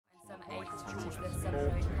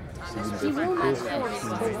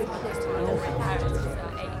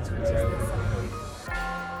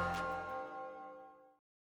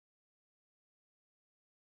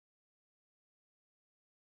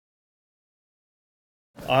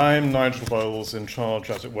I'm Nigel Bowles, in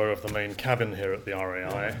charge, as it were, of the main cabin here at the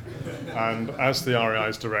RAI, and as the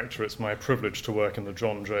RAI's director, it's my privilege to work in the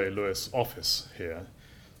John J. Lewis office here,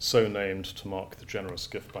 so named to mark the generous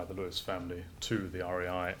gift by the Lewis family to the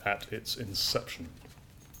RAI at its inception.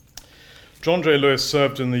 John J. Lewis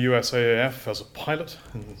served in the USAAF as a pilot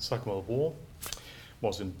in the Second World War,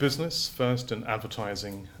 was in business, first in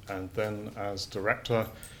advertising and then as director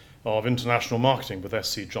of international marketing with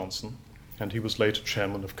S.C. Johnson, and he was later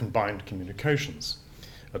chairman of Combined Communications,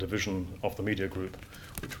 a division of the media group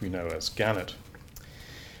which we know as Gannett.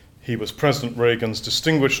 He was President Reagan's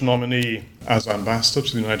distinguished nominee as ambassador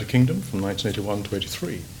to the United Kingdom from 1981 to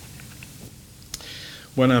 83.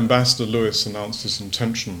 When Ambassador Lewis announced his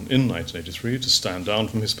intention in 1983 to stand down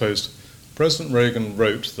from his post, President Reagan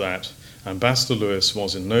wrote that Ambassador Lewis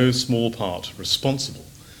was in no small part responsible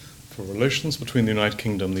for relations between the United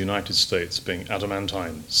Kingdom and the United States being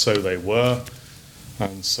adamantine. So they were,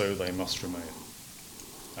 and so they must remain.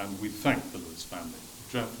 And we thank the Lewis family,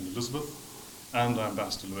 Jeff and Elizabeth, and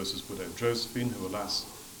Ambassador Lewis's widow Josephine, who alas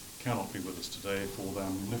cannot be with us today, for their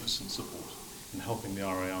munificent support in helping the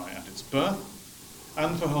RAI at its birth,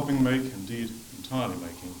 and for helping make, indeed entirely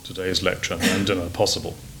making, today's lecture and dinner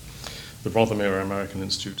possible. The Rothermere American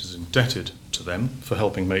Institute is indebted to them for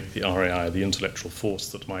helping make the RAI the intellectual force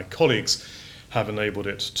that my colleagues have enabled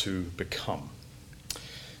it to become.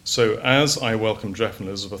 So as I welcome Jeff and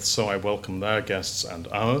Elizabeth, so I welcome their guests and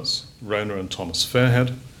ours, Rona and Thomas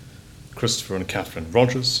Fairhead, Christopher and Catherine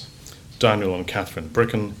Rogers, Daniel and Catherine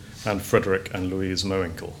Bricken, and Frederick and Louise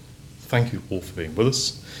Mowinkle. Thank you all for being with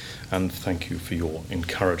us, and thank you for your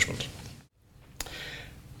encouragement.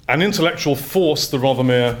 An intellectual force the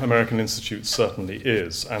Rothermere American Institute certainly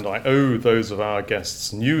is, and I owe those of our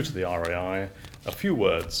guests new to the RAI a few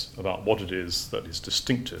words about what it is that is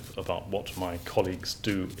distinctive about what my colleagues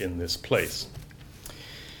do in this place.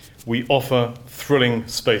 We offer thrilling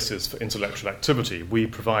spaces for intellectual activity. We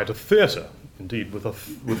provide a theatre, indeed with a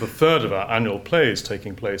third of our annual plays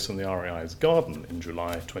taking place in the RAI's garden in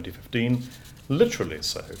July 2015, literally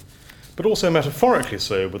so, but also metaphorically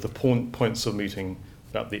so with the points of meeting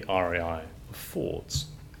that the RAI affords.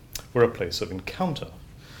 We're a place of encounter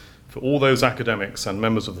for all those academics and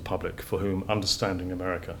members of the public for whom understanding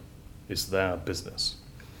America is their business.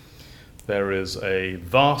 There is a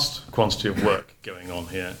vast quantity of work going on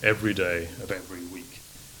here every day of every week.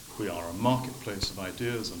 We are a marketplace of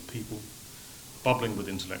ideas and people, bubbling with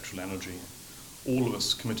intellectual energy, all of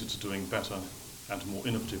us committed to doing better and more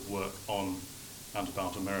innovative work on and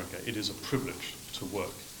about America. It is a privilege to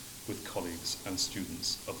work with colleagues and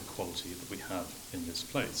students of the quality that we have in this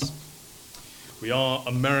place. We are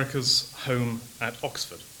America's home at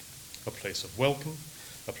Oxford, a place of welcome,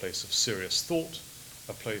 a place of serious thought,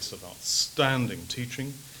 a place of outstanding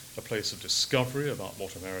teaching, a place of discovery about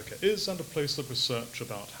what America is, and a place of research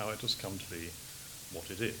about how it has come to be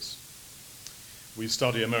what it is. We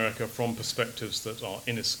study America from perspectives that are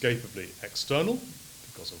inescapably external,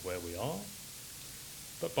 because of where we are,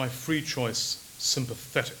 but by free choice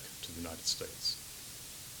sympathetic to the United States.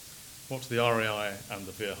 What the RAI and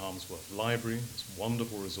the Vera Harmsworth Library, this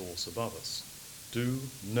wonderful resource above us, do,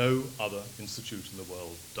 no other institute in the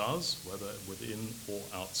world does, whether within or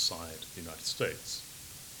outside the United States.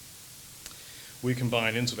 We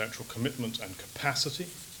combine intellectual commitment and capacity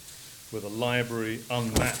with a library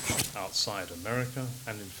unmatched outside America,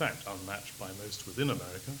 and in fact unmatched by most within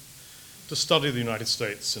America, to study the United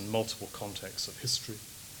States in multiple contexts of history,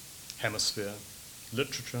 hemisphere,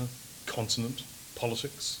 literature, continent,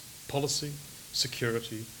 politics, policy,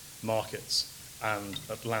 security, markets, and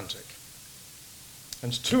Atlantic.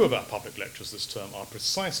 And two of our public lectures this term are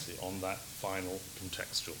precisely on that final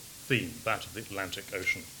contextual theme, that of the Atlantic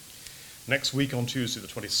Ocean. Next week, on Tuesday the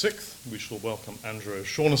 26th, we shall welcome Andrew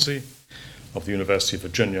O'Shaughnessy of the University of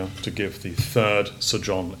Virginia to give the third Sir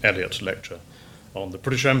John Eliot Lecture on the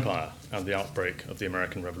British Empire and the outbreak of the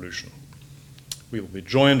American Revolution. We will be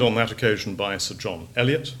joined on that occasion by Sir John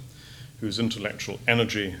Eliot, whose intellectual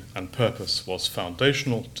energy and purpose was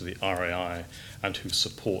foundational to the RAI and whose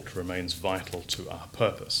support remains vital to our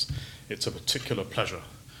purpose. It's a particular pleasure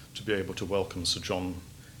to be able to welcome Sir John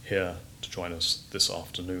here to join us this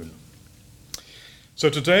afternoon. So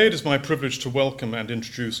today it is my privilege to welcome and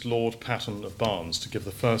introduce Lord Patten of Barnes to give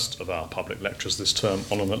the first of our public lectures this term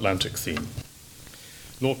on an Atlantic theme.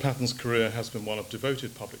 Lord Patten's career has been one of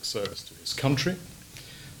devoted public service to his country,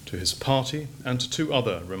 to his party, and to two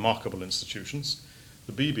other remarkable institutions, the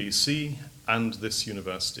the BBC and this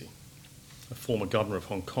university. A former governor of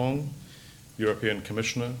Hong Kong, European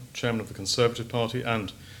Commissioner, Chairman of the Conservative Party,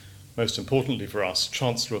 and, most importantly for us,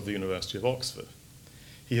 Chancellor of the University of Oxford.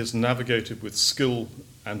 He has navigated with skill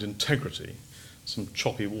and integrity some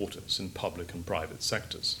choppy waters in public and private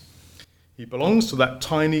sectors. He belongs to that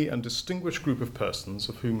tiny and distinguished group of persons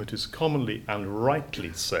of whom it is commonly and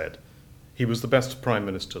rightly said he was the best Prime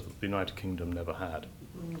Minister that the United Kingdom never had.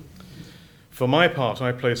 For my part,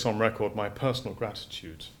 I place on record my personal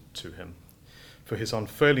gratitude to him for his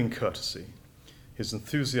unfailing courtesy, his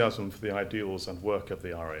enthusiasm for the ideals and work of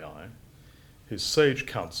the RAI, his sage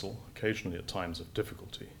counsel, occasionally at times of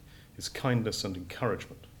difficulty, his kindness and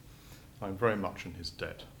encouragement. I'm very much in his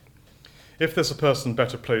debt. If there's a person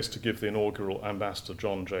better placed to give the inaugural Ambassador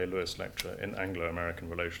John J. Lewis Lecture in Anglo-American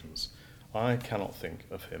relations, I cannot think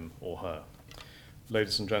of him or her.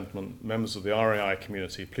 Ladies and gentlemen, members of the RAI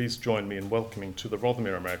community, please join me in welcoming to the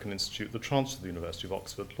Rothermere American Institute the Chancellor of the University of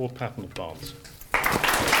Oxford, Lord Patton of Barnes.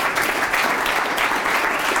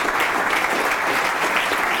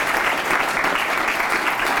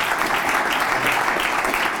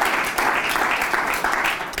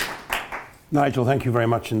 Nigel, thank you very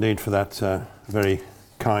much indeed for that very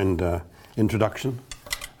kind introduction.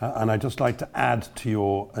 And I'd just like to add to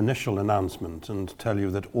your initial announcement and tell you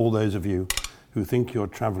that all those of you who think you're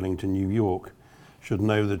travelling to New York should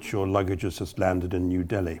know that your luggage has just landed in New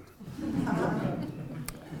Delhi.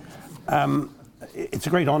 It's a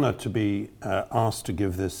great honour to be asked to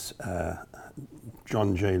give this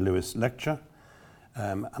John J. Lewis lecture.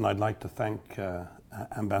 And I'd like to thank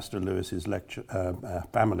Ambassador Lewis's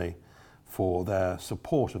family for their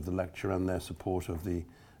support of the lecture and their support of the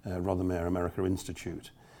Rothermere America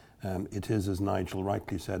Institute. It is, as Nigel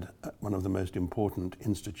rightly said, one of the most important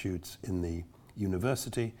institutes in the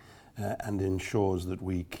university and ensures that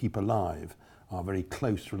we keep alive our very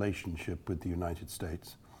close relationship with the United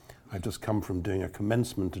States. I've just come from doing a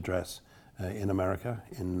commencement address in America,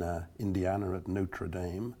 in Indiana at Notre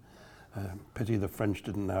Dame. Pity the French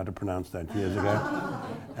didn't know how to pronounce that years ago.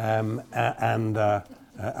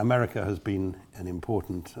 America has been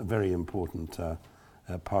a very important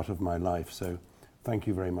part of my life. So thank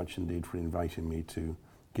you very much indeed for inviting me to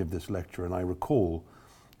give this lecture. And I recall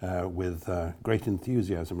with great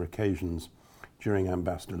enthusiasm occasions during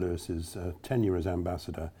Ambassador Lewis's tenure as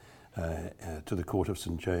ambassador to the Court of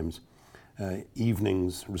St. James,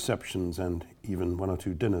 evenings, receptions, and even one or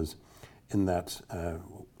two dinners in that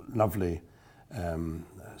lovely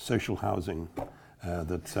social housing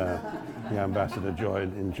that the ambassador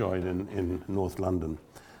enjoyed in North London.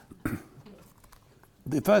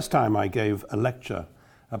 The first time I gave a lecture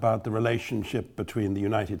about the relationship between the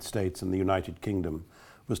United States and the United Kingdom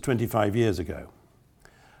was 25 years ago.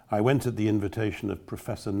 I went at the invitation of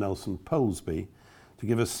Professor Nelson Polesby to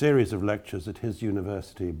give a series of lectures at his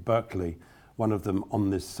university, Berkeley, one of them on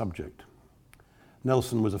this subject.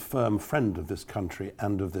 Nelson was a firm friend of this country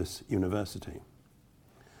and of this university.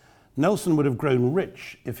 Nelson would have grown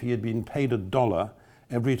rich if he had been paid $1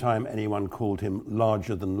 every time anyone called him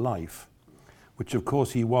larger than life, which of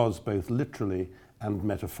course he was both literally and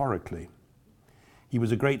metaphorically. He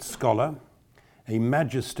was a great scholar, a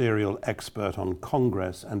magisterial expert on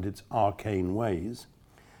Congress and its arcane ways,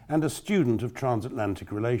 and a student of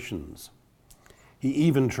transatlantic relations. He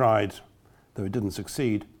even tried, though it didn't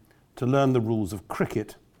succeed, to learn the rules of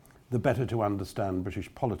cricket, the better to understand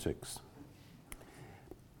British politics.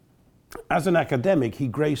 As an academic, he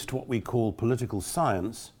graced what we call political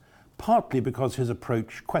science, partly because his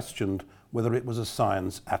approach questioned whether it was a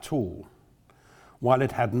science at all. While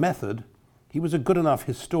it had method, he was a good enough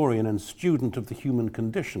historian and student of the human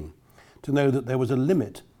condition to know that there was a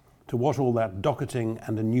limit to what all that docketing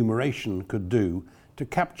and enumeration could do to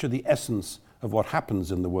capture the essence of what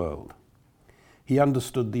happens in the world. He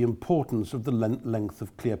understood the importance of the length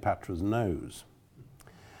of Cleopatra's nose.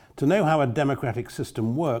 To know how a democratic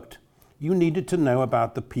system worked, you needed to know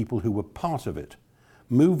about the people who were part of it,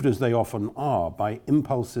 moved as they often are by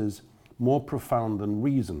impulses more profound than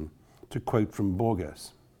reason, to quote from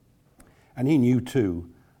Borges. And he knew too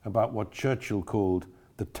about what Churchill called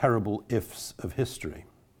the terrible ifs of history.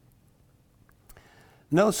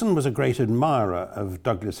 Nelson was a great admirer of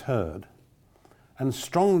Douglas Hurd and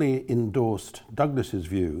strongly endorsed Douglas's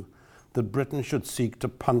view that Britain should seek to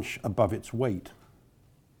punch above its weight.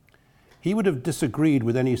 He would have disagreed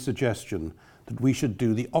with any suggestion that we should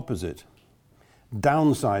do the opposite,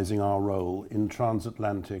 downsizing our role in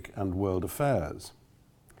transatlantic and world affairs.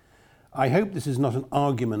 I hope this is not an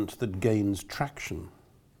argument that gains traction,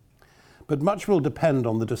 but much will depend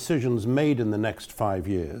on the decisions made in the next 5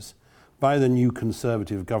 years by the new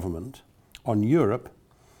Conservative government on Europe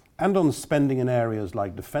and on spending in areas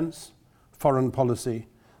like defence, foreign policy,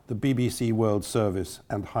 the BBC World Service,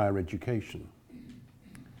 and higher education.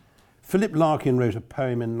 Philip Larkin wrote a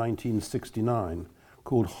poem in 1969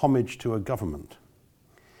 called Homage to a Government.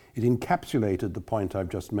 It encapsulated the point I've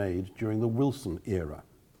just made during the Wilson era.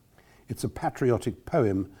 It's a patriotic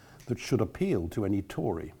poem that should appeal to any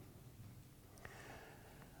Tory.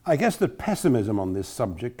 I guess that pessimism on this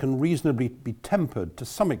subject can reasonably be tempered to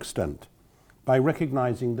some extent by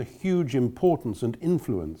recognising the huge importance and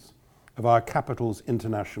influence of our capital's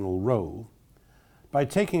international role, by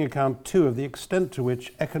taking account too of the extent to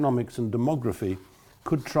which economics and demography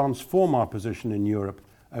could transform our position in Europe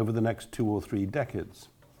over the next 2 or 3 decades,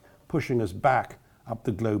 pushing us back up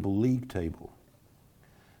the global league table.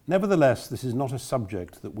 Nevertheless, this is not a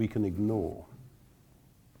subject that we can ignore.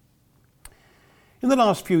 In the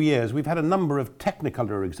last few years, we've had a number of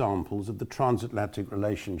technicolor examples of the transatlantic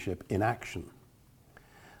relationship in action.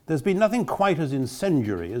 There's been nothing quite as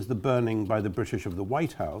incendiary as the burning by the British of the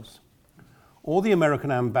White House, or the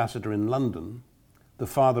American ambassador in London, the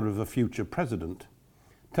father of a future president,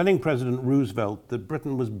 telling President Roosevelt that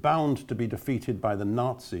Britain was bound to be defeated by the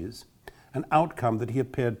Nazis, an outcome that he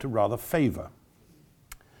appeared to rather favour.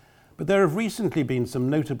 But there have recently been some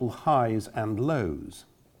notable highs and lows.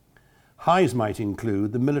 Highs might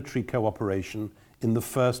include the military cooperation in the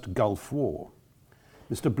first Gulf War.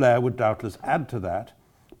 Mr. Blair would doubtless add to that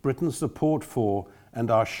Britain's support for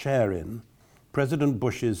and our share in President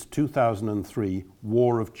Bush's 2003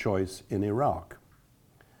 war of choice in Iraq.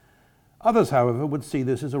 Others, however, would see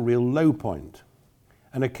this as a real low point,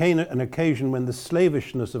 an occasion when the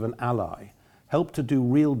slavishness of an ally helped to do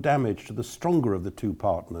real damage to the stronger of the two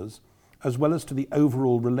partners, as well as to the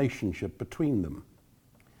overall relationship between them.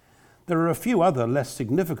 There are a few other less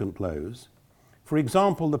significant lows. For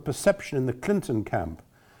example, the perception in the Clinton camp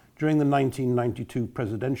during the 1992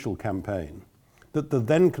 presidential campaign that the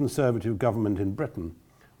then Conservative government in Britain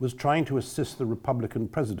was trying to assist the Republican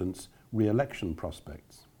president's re-election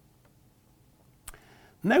prospects.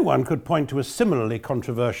 No one could point to a similarly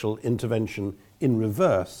controversial intervention in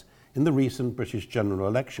reverse in the recent British general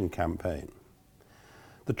election campaign.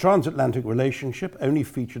 The transatlantic relationship only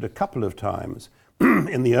featured a couple of times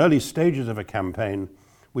in the early stages of a campaign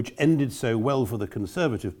which ended so well for the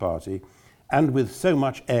Conservative Party and with so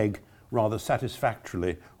much egg rather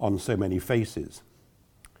satisfactorily on so many faces.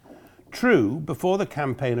 True, before the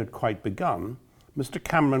campaign had quite begun, Mr.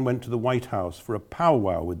 Cameron went to the White House for a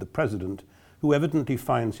powwow with the President, who evidently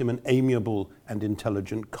finds him an amiable and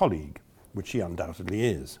intelligent colleague, which he undoubtedly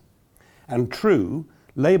is. And true,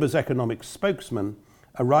 Labour's economic spokesman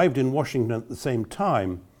arrived in Washington at the same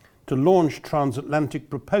time to launch transatlantic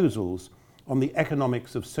proposals on the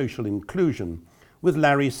economics of social inclusion with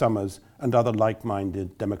Larry Summers and other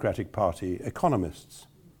like-minded Democratic Party economists.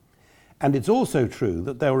 And it's also true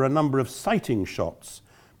that there were a number of citing shots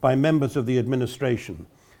by members of the administration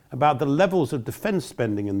about the levels of defence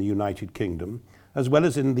spending in the United Kingdom, as well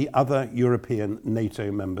as in the other European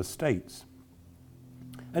NATO member states.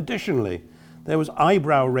 Additionally, there was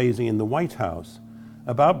eyebrow-raising in the White House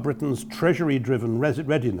about Britain's treasury-driven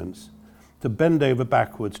readiness to bend over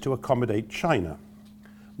backwards to accommodate China.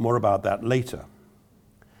 More about that later.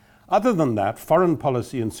 Other than that, foreign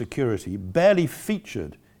policy and security barely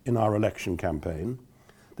featured in our election campaign,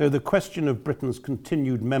 though the question of Britain's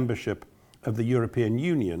continued membership of the European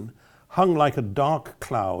Union hung like a dark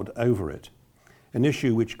cloud over it, an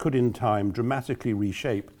issue which could in time dramatically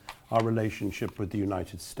reshape our relationship with the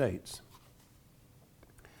United States.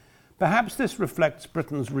 Perhaps this reflects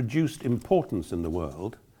Britain's reduced importance in the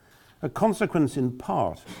world, a consequence in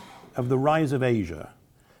part of the rise of Asia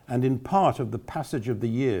and in part of the passage of the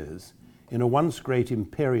years in a once great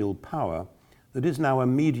imperial power that is now a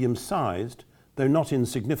medium-sized, though not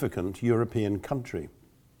insignificant, European country.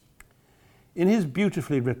 In his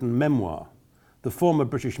beautifully written memoir, the former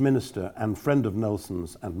British minister and friend of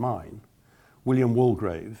Nelson's and mine, William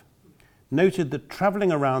Walgrave, noted that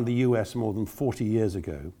travelling around the US more than 40 years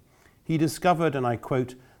ago, he discovered, and I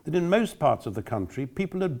quote, that in most parts of the country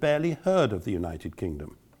people had barely heard of the United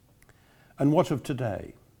Kingdom. And what of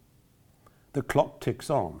today? The clock ticks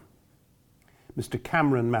on. Mr.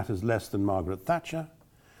 Cameron matters less than Margaret Thatcher,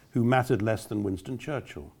 who mattered less than Winston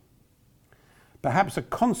Churchill. Perhaps a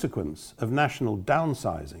consequence of national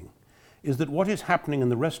downsizing is that what is happening in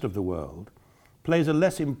the rest of the world plays a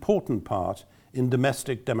less important part in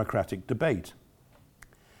domestic democratic debate.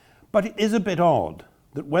 But it is a bit odd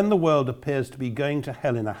that when the world appears to be going to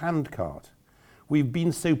hell in a handcart, we've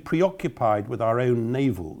been so preoccupied with our own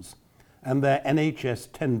navals and their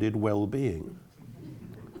NHS-tended well-being.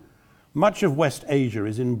 Much of West Asia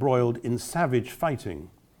is embroiled in savage fighting,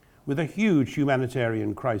 with a huge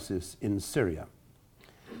humanitarian crisis in Syria.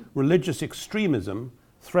 Religious extremism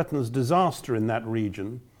threatens disaster in that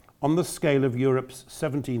region on the scale of Europe's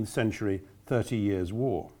 17th century 30 Years'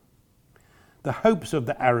 War. The hopes of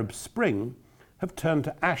the Arab Spring have turned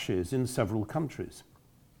to ashes in several countries.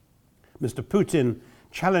 Mr. Putin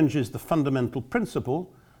challenges the fundamental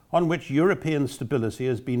principle on which European stability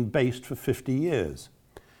has been based for 50 years,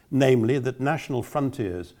 namely that national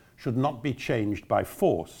frontiers should not be changed by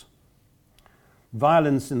force.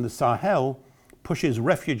 Violence in the Sahel pushes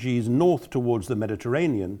refugees north towards the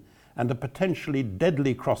Mediterranean and a potentially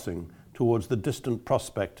deadly crossing towards the distant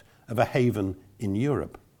prospect of a haven in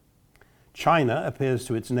Europe. China appears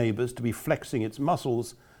to its neighbours to be flexing its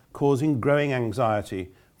muscles, causing growing anxiety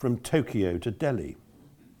from Tokyo to Delhi.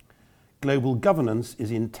 Global governance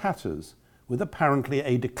is in tatters, with apparently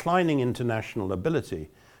a declining international ability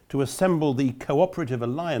to assemble the cooperative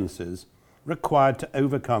alliances required to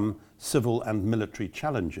overcome civil and military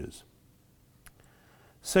challenges.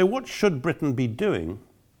 So what should Britain be doing,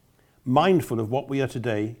 mindful of what we are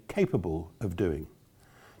today capable of doing,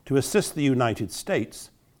 to assist the United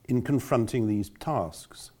States in confronting these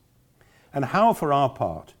tasks? And how, for our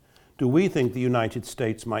part, do we think the United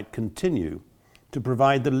States might continue to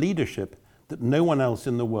provide the leadership that no one else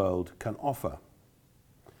in the world can offer?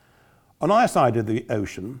 On our side of the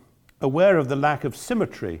ocean, aware of the lack of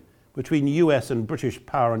symmetry between US and British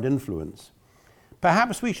power and influence,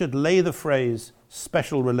 perhaps we should lay the phrase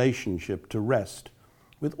special relationship to rest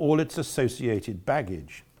with all its associated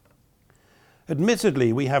baggage.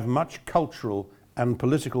 Admittedly, we have much cultural and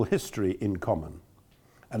political history in common.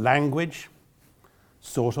 A language,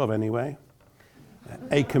 sort of anyway,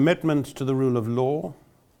 a commitment to the rule of law,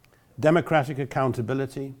 democratic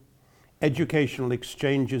accountability, educational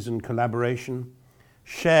exchanges and collaboration,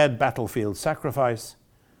 shared battlefield sacrifice,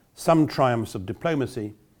 some triumphs of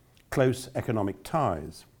diplomacy, close economic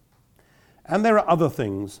ties. And there are other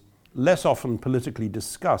things, less often politically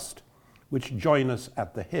discussed, which join us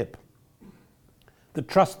at the hip. The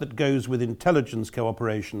trust that goes with intelligence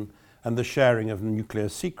cooperation and the sharing of nuclear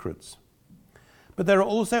secrets. But there are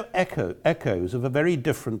also echoes of a very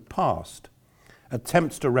different past,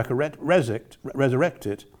 attempts to resurrect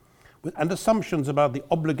it, and assumptions about the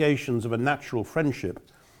obligations of a natural friendship,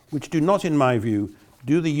 which do not, in my view,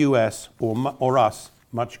 do the US or us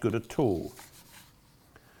much good at all.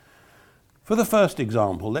 For the first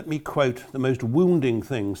example, let me quote the most wounding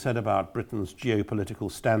thing said about Britain's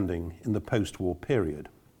geopolitical standing in the post-war period.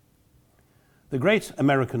 The great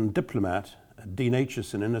American diplomat, Dean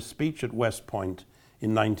Acheson, in a speech at West Point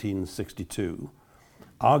in 1962,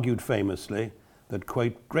 argued famously that,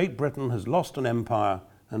 quote, Great Britain has lost an empire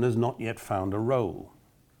and has not yet found a role.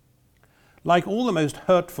 Like all the most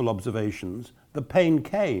hurtful observations, the pain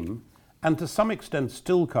came, and to some extent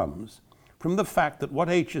still comes, from the fact that what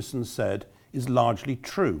Acheson said is largely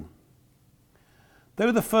true.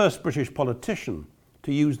 Though the first British politician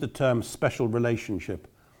to use the term special relationship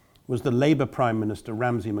was the Labour Prime Minister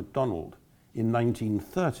Ramsay MacDonald in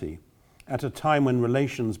 1930, at a time when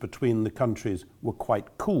relations between the countries were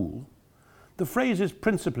quite cool, the phrase is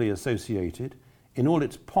principally associated, in all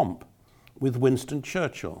its pomp, with Winston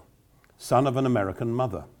Churchill, son of an American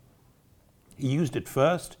mother. He used it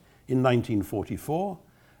first in 1944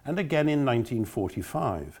 and again in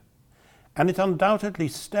 1945, and it undoubtedly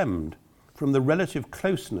stemmed from the relative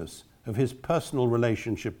closeness of his personal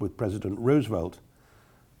relationship with President Roosevelt,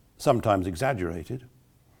 sometimes exaggerated,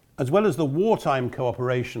 as well as the wartime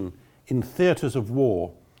cooperation in theatres of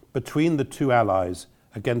war between the two allies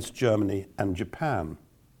against Germany and Japan.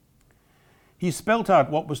 He spelt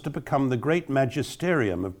out what was to become the great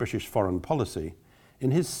magisterium of British foreign policy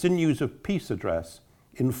in his Sinews of Peace address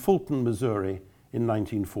in Fulton, Missouri in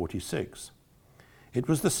 1946. It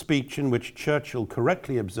was the speech in which Churchill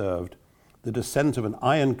correctly observed the descent of an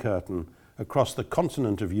Iron Curtain across the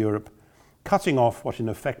continent of Europe, cutting off what in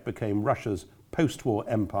effect became Russia's post-war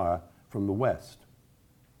empire from the West.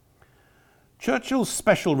 Churchill's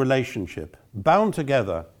special relationship bound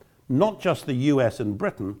together not just the US and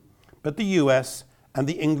Britain, but the US and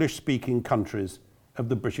the English-speaking countries of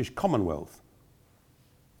the British Commonwealth.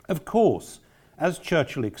 Of course, as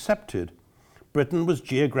Churchill accepted, Britain was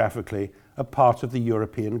geographically a part of the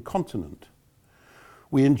European continent.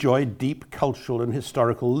 We enjoyed deep cultural and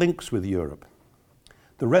historical links with Europe.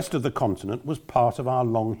 The rest of the continent was part of our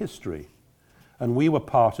long history, and we were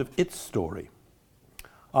part of its story.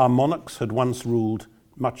 Our monarchs had once ruled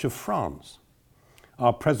much of France.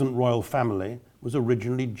 Our present royal family was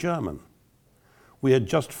originally German. We had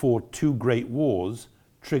just fought two great wars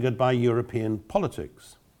triggered by European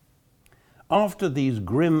politics. After these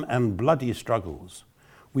grim and bloody struggles,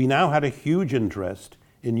 we now had a huge interest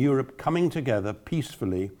in Europe coming together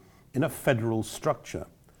peacefully in a federal structure,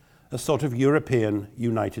 a sort of European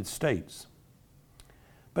United States.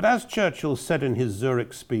 But as Churchill said in his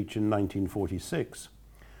Zurich speech in 1946,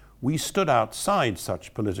 we stood outside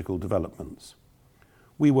such political developments.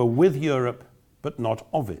 We were with Europe, but not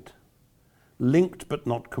of it, linked but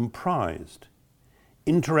not comprised,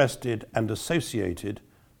 interested and associated,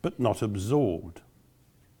 but not absorbed.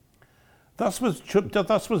 Thus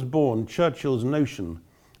was born Churchill's notion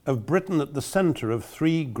of Britain at the centre of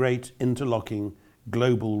three great interlocking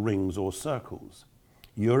global rings or circles: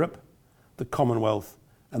 Europe, the Commonwealth,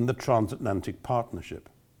 and the transatlantic partnership.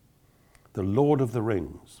 The Lord of the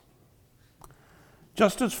Rings.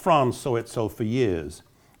 Just as France saw itself for years,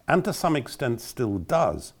 and to some extent still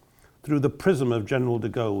does, through the prism of General de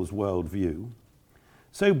Gaulle's worldview,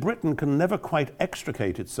 so Britain can never quite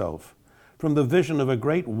extricate itself from the vision of a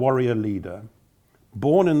great warrior leader,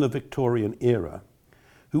 born in the Victorian era,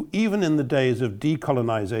 who even in the days of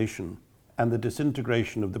decolonisation and the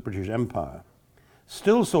disintegration of the British Empire,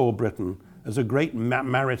 still saw Britain as a great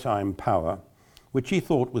maritime power, which he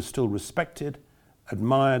thought was still respected,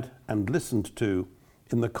 admired, and listened to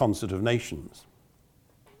in the concert of nations.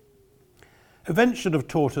 Events should have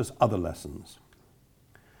taught us other lessons.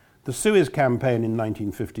 The Suez Campaign in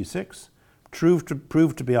 1956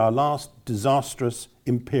 proved to be our last disastrous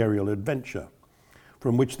imperial adventure,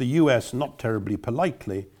 from which the US, not terribly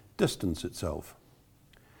politely, distanced itself.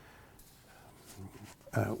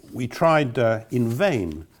 We tried in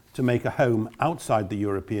vain to make a home outside the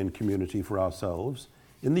European community for ourselves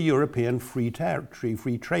in the European free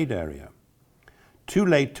trade area. Too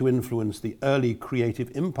late to influence the early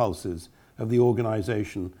creative impulses of the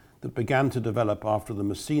organisation that began to develop after the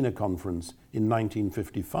Messina Conference in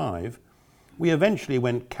 1955, we eventually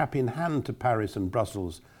went cap in hand to Paris and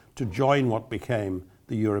Brussels to join what became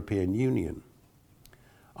the European Union.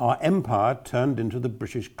 Our empire turned into the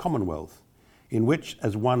British Commonwealth, in which,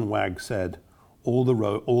 as one wag said, all the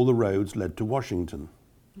roads led to Washington.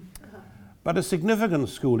 But a significant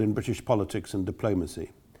school in British politics and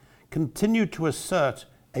diplomacy continued to assert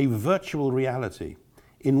a virtual reality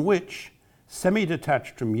in which,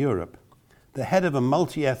 semi-detached from Europe, the head of a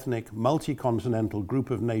multi-ethnic, multi-continental group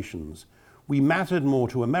of nations, we mattered more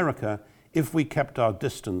to America if we kept our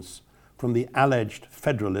distance from the alleged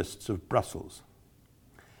federalists of Brussels.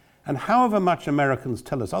 And however much Americans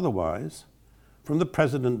tell us otherwise, from the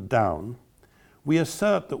president down, we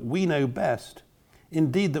assert that we know best,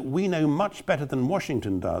 indeed that we know much better than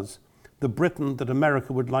Washington does, the Britain that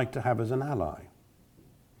America would like to have as an ally.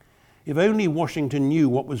 If only Washington knew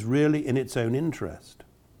what was really in its own interest.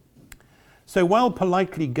 So while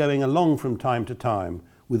politely going along from time to time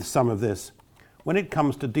with some of this, when it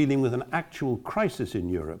comes to dealing with an actual crisis in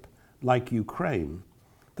Europe, like Ukraine,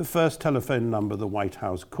 the first telephone number the White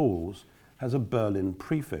House calls has a Berlin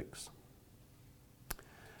prefix.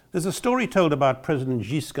 There's a story told about President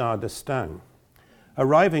Giscard d'Estaing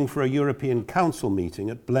arriving for a European Council meeting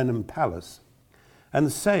at Blenheim Palace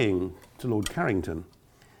and saying to Lord Carrington,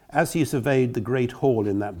 as he surveyed the great hall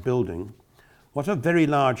in that building, "What a very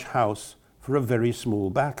large house for a very small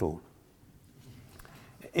battle."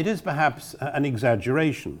 It is perhaps an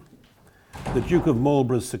exaggeration. The Duke of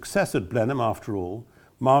Marlborough's success at Blenheim, after all,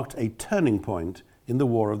 marked a turning point in the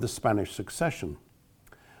War of the Spanish Succession.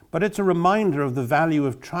 But it's a reminder of the value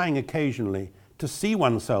of trying occasionally to see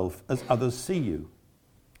oneself as others see you.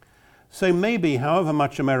 So maybe, however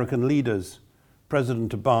much American leaders,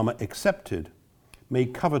 President Obama accepted, may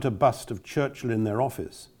covet a bust of Churchill in their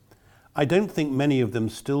office, I don't think many of them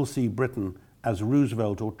still see Britain as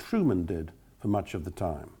Roosevelt or Truman did for much of the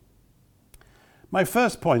time. My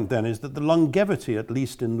first point then is that the longevity, at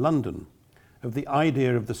least in London, of the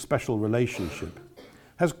idea of the special relationship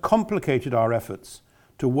has complicated our efforts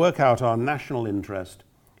to work out our national interest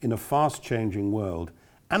in a fast-changing world,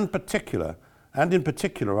 and in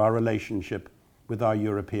particular our relationship with our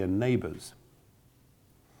European neighbours.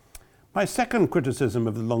 My second criticism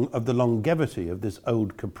of the longevity of this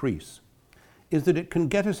old caprice is that it can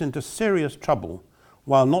get us into serious trouble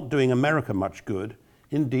while not doing America much good,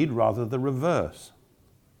 indeed rather the reverse.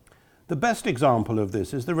 The best example of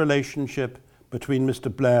this is the relationship between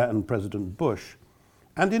Mr. Blair and President Bush,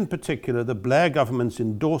 and in particular the Blair government's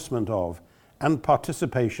endorsement of and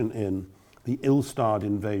participation in the ill-starred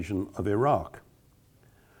invasion of Iraq.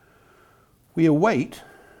 We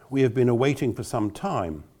have been awaiting for some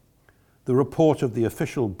time, the report of the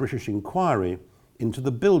official British inquiry into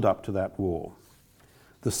the build-up to that war,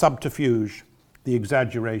 the subterfuge, the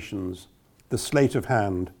exaggerations, the sleight of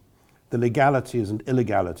hand, the legalities and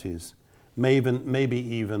illegalities, maybe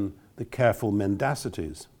even the careful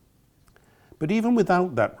mendacities. But even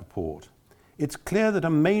without that report, it's clear that a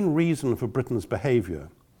main reason for Britain's behaviour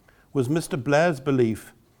was Mr. Blair's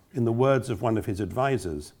belief, in the words of one of his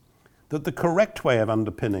advisers, that the correct way of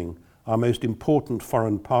underpinning our most important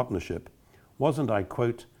foreign partnership was, and I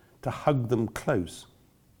quote, to hug them close.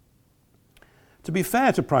 To be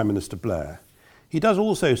fair to Prime Minister Blair, he does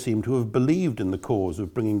also seem to have believed in the cause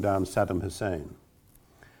of bringing down Saddam Hussein.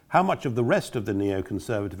 How much of the rest of the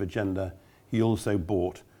neoconservative agenda he also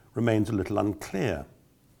bought remains a little unclear.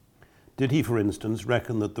 Did he, for instance,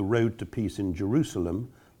 reckon that the road to peace in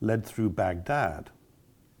Jerusalem led through Baghdad?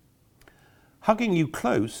 Hugging you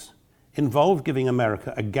close involved giving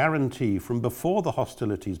America a guarantee from before the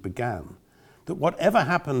hostilities began that whatever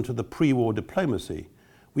happened to the pre-war diplomacy,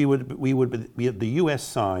 we would be at the US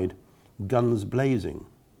side, guns blazing.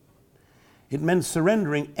 It meant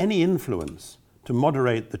surrendering any influence to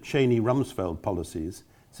moderate the Cheney-Rumsfeld policies,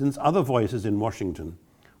 since other voices in Washington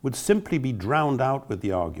would simply be drowned out with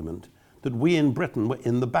the argument that we in Britain were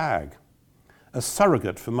in the bag, a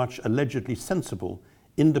surrogate for much allegedly sensible,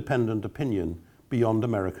 independent opinion beyond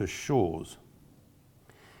America's shores.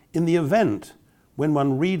 In the event, when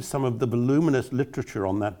one reads some of the voluminous literature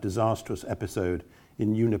on that disastrous episode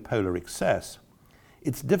in unipolar excess,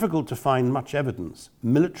 it's difficult to find much evidence,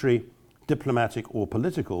 military, diplomatic, or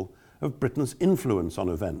political, of Britain's influence on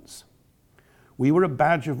events. We were a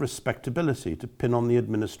badge of respectability to pin on the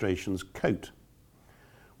administration's coat.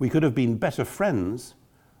 We could have been better friends.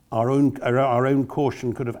 Our own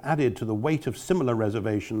caution could have added to the weight of similar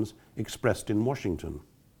reservations expressed in Washington.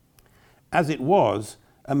 As it was,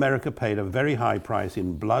 America paid a very high price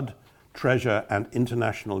in blood, treasure, and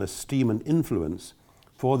international esteem and influence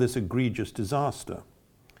for this egregious disaster.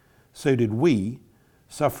 So did we,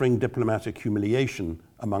 suffering diplomatic humiliation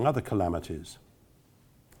among other calamities.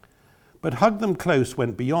 But hug them close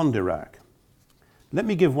went beyond Iraq. Let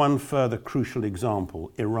me give one further crucial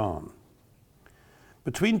example, Iran.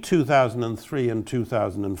 Between 2003 and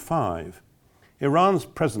 2005, Iran's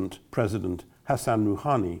present president, Hassan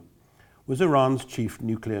Rouhani, was Iran's chief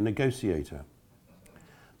nuclear negotiator.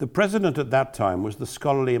 The president at that time was the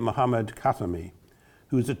scholarly Mohammad Khatami,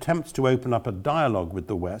 whose attempts to open up a dialogue with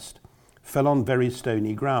the West fell on very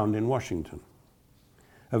stony ground in Washington.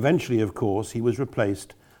 Eventually, of course, he was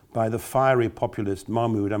replaced by the fiery populist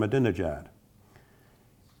Mahmoud Ahmadinejad.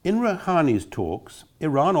 In Rouhani's talks,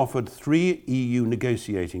 Iran offered 3 EU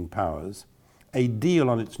negotiating powers a deal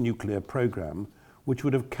on its nuclear program, which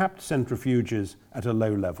would have capped centrifuges at a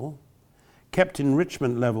low level, kept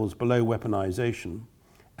enrichment levels below weaponization,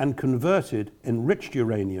 and converted enriched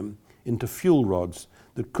uranium into fuel rods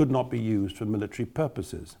that could not be used for military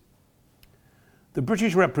purposes. The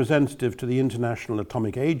British representative to the International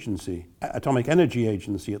Atomic Energy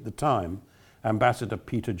Agency at the time, Ambassador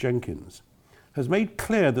Peter Jenkins, has made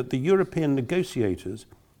clear that the European negotiators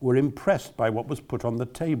were impressed by what was put on the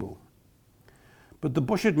table. But the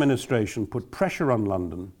Bush administration put pressure on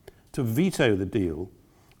London to veto the deal,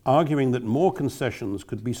 arguing that more concessions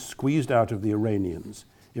could be squeezed out of the Iranians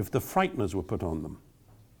if the frighteners were put on them.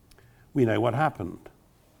 We know what happened.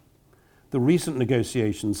 The recent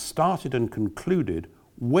negotiations started and concluded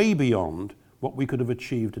way beyond what we could have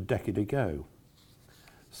achieved a decade ago.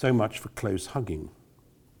 So much for close hugging.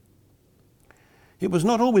 It was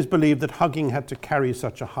not always believed that hugging had to carry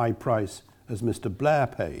such a high price as Mr. Blair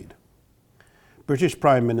paid. British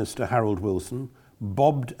Prime Minister Harold Wilson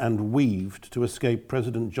bobbed and weaved to escape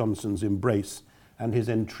President Johnson's embrace and his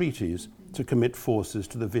entreaties to commit forces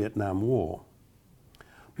to the Vietnam War.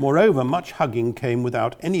 Moreover, much hugging came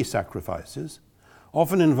without any sacrifices,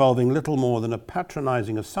 often involving little more than a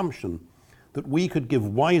patronizing assumption that we could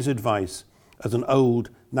give wise advice as an old,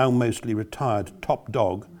 now mostly retired top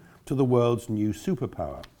dog to the world's new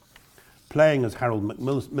superpower, playing, as Harold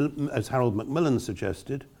Macmillan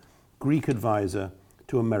suggested, Greek advisor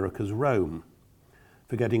to America's Rome,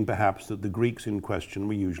 forgetting perhaps that the Greeks in question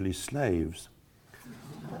were usually slaves.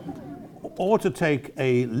 Or to take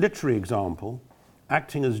a literary example,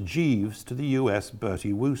 acting as Jeeves to the US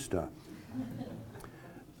Bertie Wooster.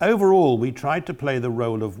 Overall, we tried to play the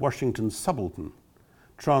role of Washington's subaltern,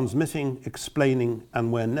 transmitting, explaining, and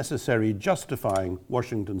where necessary, justifying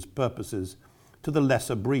Washington's purposes to the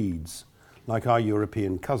lesser breeds, like our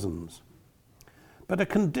European cousins. But a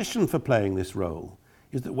condition for playing this role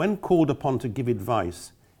is that when called upon to give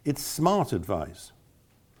advice, it's smart advice.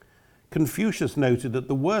 Confucius noted that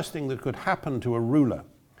the worst thing that could happen to a ruler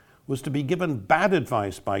was to be given bad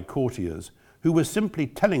advice by courtiers who were simply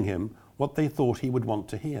telling him what they thought he would want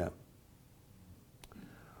to hear.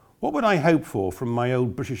 What would I hope for from my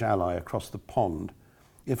old British ally across the pond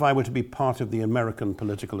if I were to be part of the American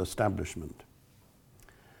political establishment.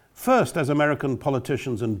 First, as American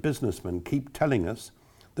politicians and businessmen keep telling us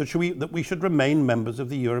that we should remain members of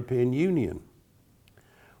the European Union.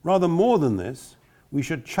 Rather more than this, we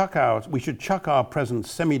should chuck our present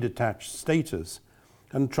semi-detached status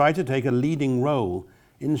and try to take a leading role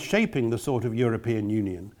in shaping the sort of European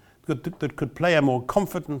Union that could play a more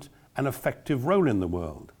confident and effective role in the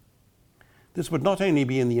world. This would not only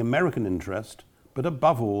be in the American interest, but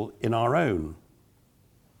above all in our own.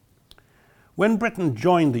 When Britain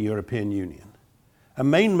joined the European Union, a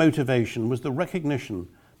main motivation was the recognition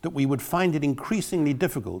that we would find it increasingly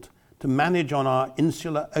difficult to manage on our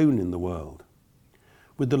insular own in the world.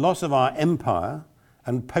 With the loss of our empire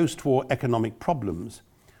and post-war economic problems,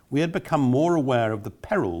 we had become more aware of the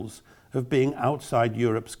perils of being outside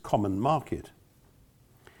Europe's common market.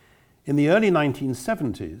 In the early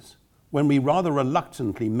 1970s, when we rather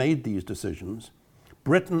reluctantly made these decisions,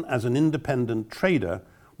 Britain as an independent trader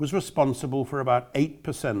was responsible for about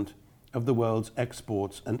 8% of the world's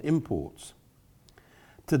exports and imports.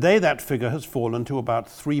 Today that figure has fallen to about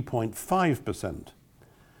 3.5%,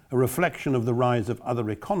 a reflection of the rise of other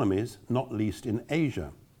economies, not least in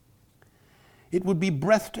Asia. It would be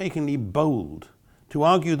breathtakingly bold to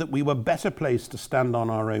argue that we were better placed to stand on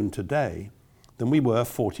our own today than we were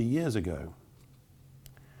 40 years ago.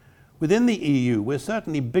 Within the EU, we're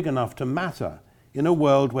certainly big enough to matter in a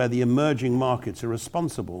world where the emerging markets are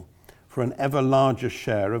responsible for an ever larger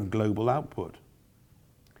share of global output.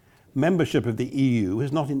 Membership of the EU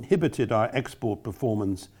has not inhibited our export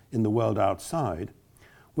performance in the world outside.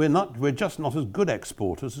 We're just not as good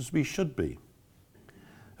exporters as we should be.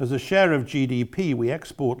 As a share of GDP, we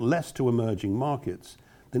export less to emerging markets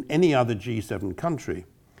than any other G7 country,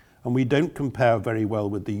 and we don't compare very well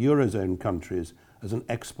with the Eurozone countries as an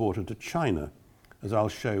exporter to China, as I'll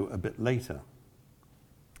show a bit later.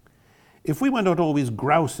 If we were not always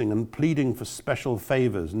grousing and pleading for special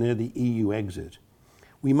favours near the EU exit,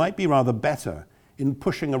 we might be rather better in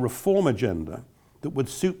pushing a reform agenda that would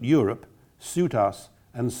suit Europe, suit us,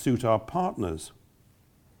 and suit our partners.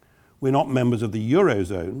 We're not members of the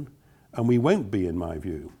Eurozone, and we won't be, in my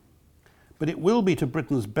view. But it will be to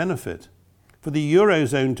Britain's benefit for the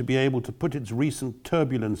Eurozone to be able to put its recent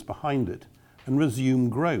turbulence behind it and resume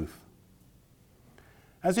growth.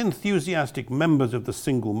 As enthusiastic members of the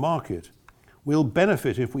single market, we'll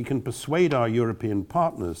benefit if we can persuade our European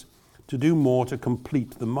partners to do more to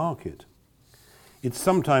complete the market. It's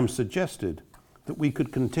sometimes suggested that we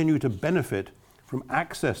could continue to benefit from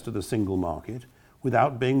access to the single market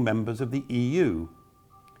without being members of the EU.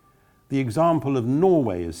 The example of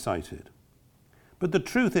Norway is cited. But the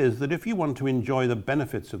truth is that if you want to enjoy the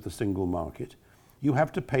benefits of the single market, you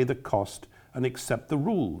have to pay the cost and accept the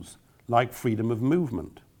rules, like freedom of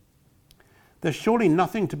movement. There's surely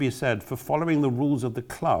nothing to be said for following the rules of the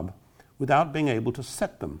club without being able to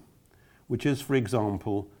set them, which is, for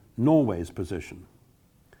example, Norway's position.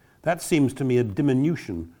 That seems to me a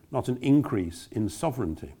diminution, not an increase in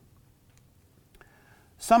sovereignty.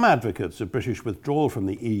 Some advocates of British withdrawal from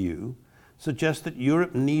the EU suggest that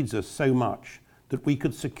Europe needs us so much that we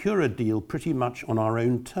could secure a deal pretty much on our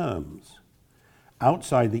own terms,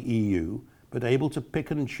 outside the EU, but able to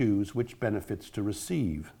pick and choose which benefits to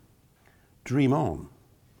receive. Dream on.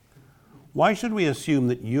 Why should we assume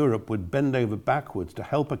that Europe would bend over backwards to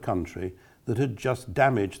help a country that had just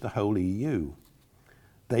damaged the whole EU?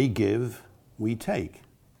 They give, we take.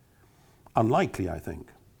 Unlikely, I think.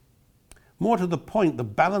 More to the point, the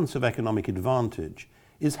balance of economic advantage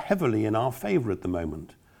is heavily in our favour at the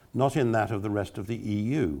moment, not in that of the rest of the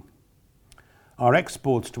EU. Our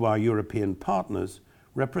exports to our European partners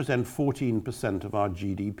represent 14% of our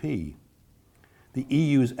GDP. The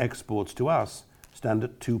EU's exports to us stand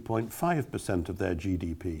at 2.5% of their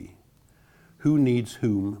GDP. Who needs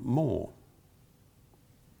whom more?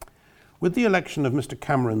 With the election of Mr.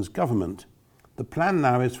 Cameron's government, the plan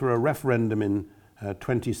now is for a referendum in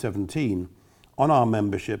 2017 on our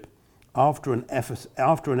membership after an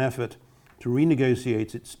effort to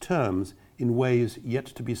renegotiate its terms in ways yet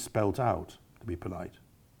to be spelt out, to be polite.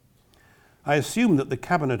 I assume that the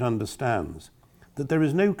Cabinet understands that there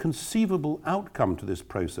is no conceivable outcome to this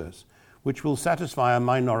process which will satisfy a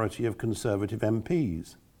minority of Conservative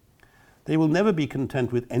MPs. They will never be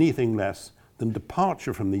content with anything less than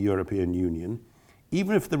departure from the European Union,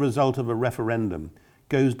 even if the result of a referendum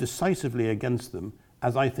goes decisively against them,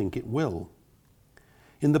 as I think it will.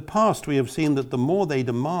 In the past, we have seen that the more they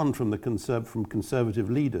demand from Conservative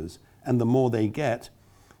leaders and the more they get,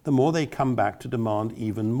 the more they come back to demand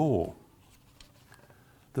even more.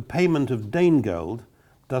 The payment of Danegeld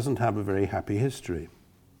doesn't have a very happy history.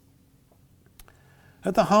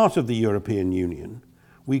 At the heart of the European Union,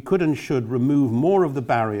 we could and should remove more of the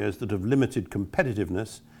barriers that have limited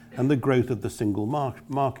competitiveness and the growth of the single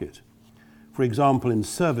market, for example in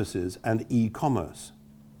services and e-commerce.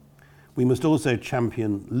 We must also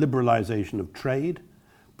champion liberalisation of trade,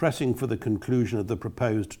 pressing for the conclusion of the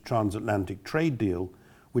proposed transatlantic trade deal,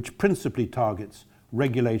 which principally targets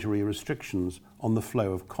regulatory restrictions on the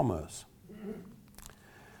flow of commerce.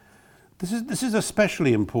 This is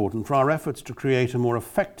especially important for our efforts to create a more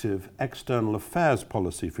effective external affairs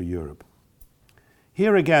policy for Europe.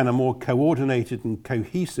 Here again, a more coordinated and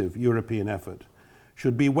cohesive European effort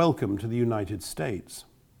should be welcome to the United States.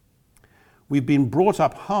 We've been brought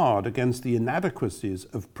up hard against the inadequacies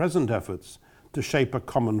of present efforts to shape a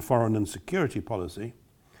common foreign and security policy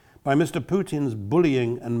by Mr. Putin's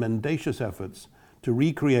bullying and mendacious efforts to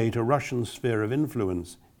recreate a Russian sphere of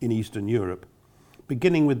influence in Eastern Europe,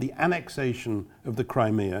 beginning with the annexation of the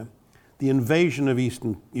Crimea, the invasion of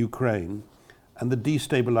eastern Ukraine, and the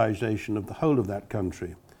destabilization of the whole of that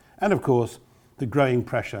country, and of course, the growing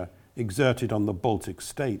pressure exerted on the Baltic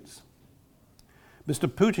states. Mr.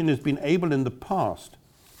 Putin has been able in the past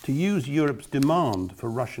to use Europe's demand for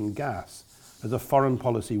Russian gas as a foreign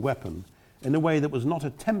policy weapon in a way that was not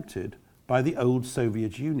attempted by the old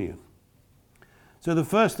Soviet Union. So the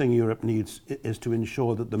first thing Europe needs is to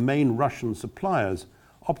ensure that the main Russian suppliers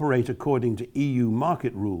operate according to EU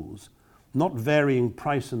market rules, not varying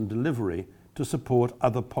price and delivery to support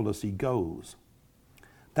other policy goals.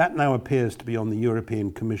 That now appears to be on the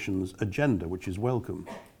European Commission's agenda, which is welcome.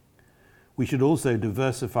 We should also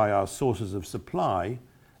diversify our sources of supply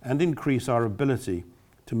and increase our ability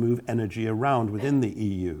to move energy around within the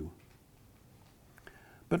EU.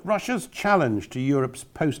 But Russia's challenge to Europe's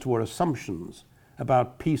post-war assumptions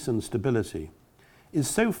about peace and stability is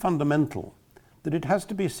so fundamental that it has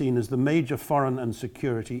to be seen as the major foreign and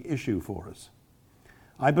security issue for us.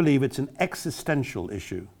 I believe it's an existential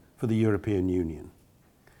issue for the European Union.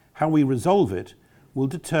 How we resolve it will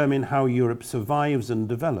determine how Europe survives and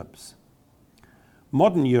develops.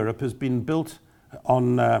 Modern Europe has been built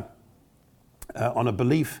on a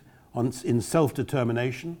belief in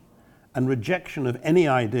self-determination and rejection of any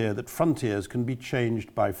idea that frontiers can be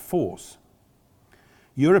changed by force.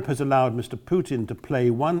 Europe has allowed Mr. Putin to play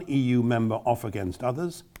one EU member off against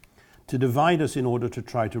others, to divide us in order to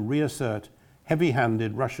try to reassert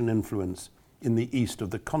heavy-handed Russian influence in the east of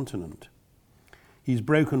the continent. He's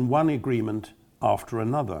broken one agreement after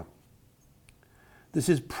another. This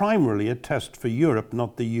is primarily a test for Europe,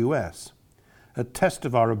 not the US, a test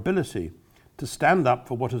of our ability to stand up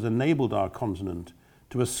for what has enabled our continent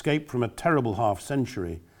to escape from a terrible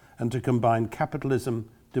half-century and to combine capitalism,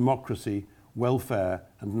 democracy, welfare,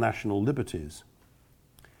 and national liberties.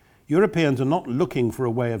 Europeans are not looking for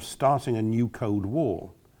a way of starting a new Cold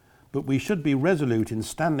War, but we should be resolute in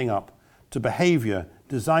standing up to behaviour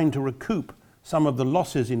designed to recoup some of the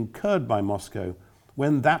losses incurred by Moscow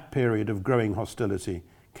when that period of growing hostility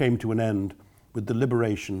came to an end with the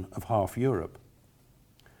liberation of half Europe.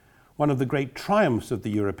 One of the great triumphs of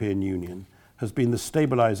the European Union has been the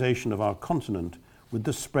stabilisation of our continent with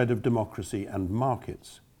the spread of democracy and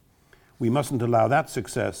markets. We mustn't allow that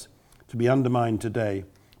success to be undermined today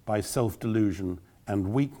by self-delusion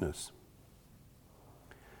and weakness.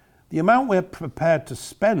 The amount we're prepared to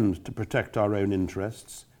spend to protect our own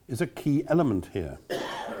interests is a key element here.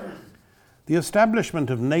 The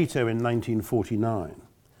establishment of NATO in 1949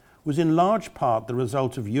 was in large part the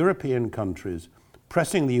result of European countries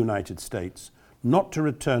pressing the United States not to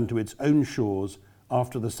return to its own shores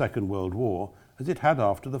after the Second World War as it had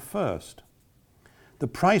after the First. The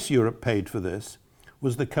price Europe paid for this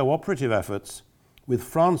was the cooperative efforts, with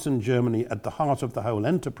France and Germany at the heart of the whole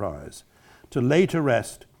enterprise, to lay to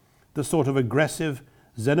rest the sort of aggressive,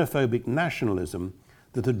 xenophobic nationalism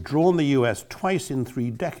that had drawn the US twice in 3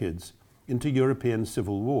 decades into European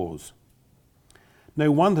civil wars. No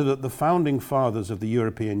wonder that the founding fathers of the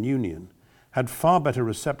European Union had far better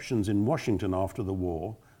receptions in Washington after the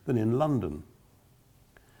war than in London.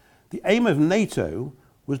 The aim of NATO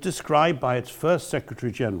was described by its first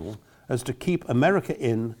Secretary General as to keep America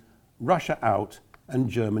in, Russia out, and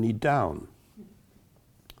Germany down.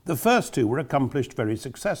 The first two were accomplished very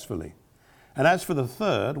successfully. And as for the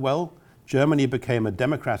third, well, Germany became a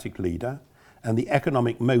democratic leader and the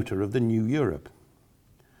economic motor of the new Europe.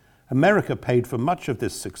 America paid for much of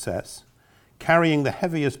this success, carrying the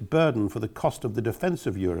heaviest burden for the cost of the defense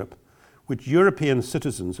of Europe, which European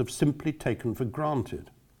citizens have simply taken for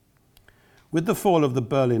granted. With the fall of the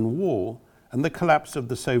Berlin Wall and the collapse of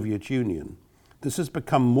the Soviet Union, this has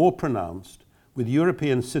become more pronounced, with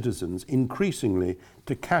European citizens increasingly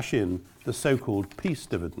to cash in the so-called peace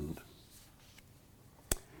dividend.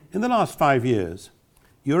 In the last 5 years,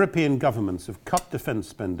 European governments have cut defence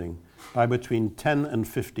spending by between 10 and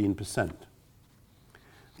 15%.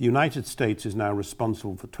 The United States is now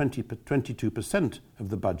responsible for 22% of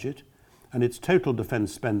the budget, and its total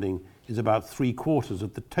defence spending is about 3/4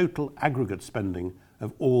 of the total aggregate spending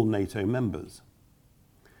of all NATO members.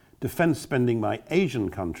 Defence spending by Asian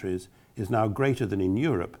countries is now greater than in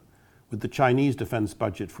Europe, with the Chinese defence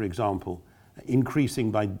budget, for example,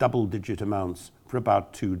 increasing by double-digit amounts for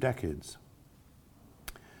about 2 decades.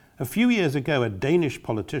 A few years ago, a Danish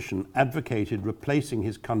politician advocated replacing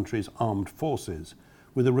his country's armed forces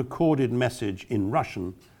with a recorded message in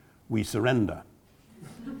Russian, "We surrender."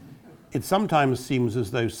 It sometimes seems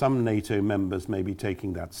as though some NATO members may be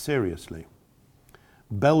taking that seriously.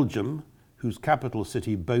 Belgium, whose capital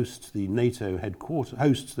city hosts the NATO headquarters,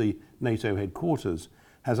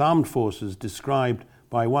 has armed forces described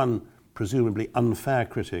by one presumably unfair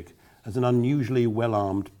critic as an unusually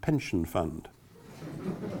well-armed pension fund.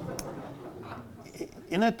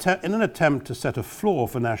 In an attempt to set a floor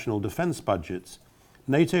for national defence budgets,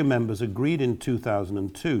 NATO members agreed in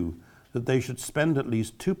 2002 that they should spend at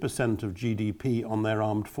least 2% of GDP on their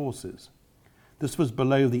armed forces. This was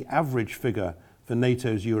below the average figure for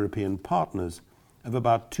NATO's European partners of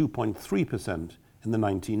about 2.3% in the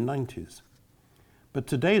 1990s. But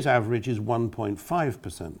today's average is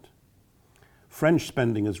 1.5%. French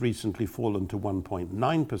spending has recently fallen to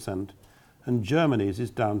 1.9%, and Germany's is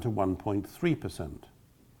down to 1.3%.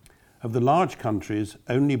 Of the large countries,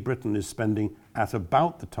 only Britain is spending at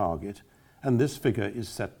about the target, and this figure is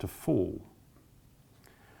set to fall.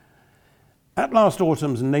 At last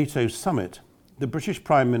autumn's NATO summit, the British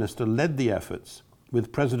Prime Minister led the efforts,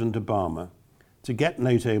 with President Obama, to get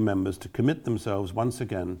NATO members to commit themselves once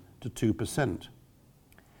again to 2%.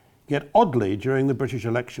 Yet oddly, during the British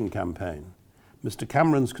election campaign, Mr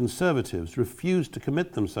Cameron's Conservatives refused to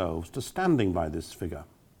commit themselves to standing by this figure.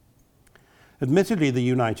 Admittedly, the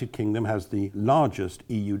United Kingdom has the largest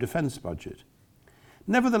EU defence budget.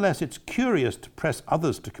 Nevertheless, it's curious to press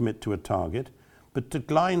others to commit to a target, but to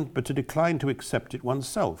decline to accept it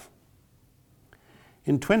oneself.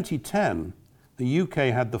 In 2010, the UK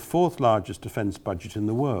had the 4th largest defence budget in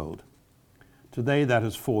the world. Today that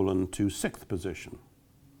has fallen to 6th position.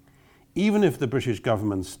 Even if the British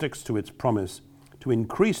government sticks to its promise to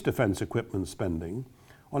increase defence equipment spending,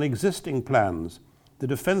 on existing plans, the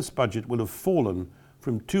defence budget will have fallen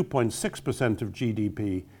from 2.6% of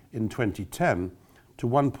GDP in 2010 to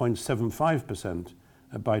 1.75%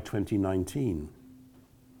 by 2019.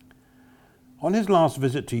 On his last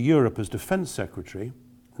visit to Europe as Defence Secretary,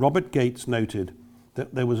 Robert Gates noted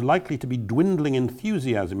that there was likely to be dwindling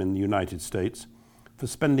enthusiasm in the United States for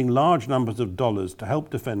spending large numbers of dollars to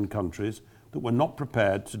help defend countries that were not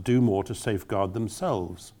prepared to do more to safeguard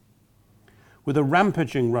themselves. With a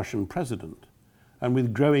rampaging Russian president, and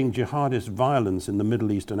with growing jihadist violence in the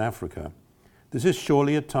Middle East and Africa, this is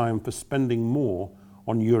surely a time for spending more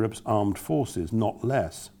on Europe's armed forces, not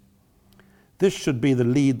less. This should be the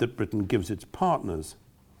lead that Britain gives its partners.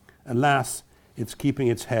 Alas, it's keeping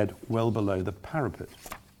its head well below the parapet.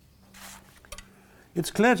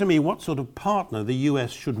 It's clear to me what sort of partner the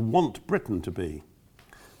US should want Britain to be,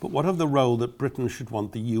 but what of the role that Britain should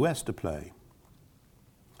want the US to play?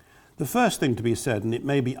 The first thing to be said, and it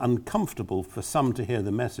may be uncomfortable for some to hear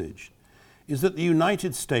the message, is that the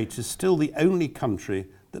United States is still the only country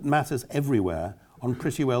that matters everywhere on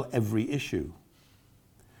pretty well every issue.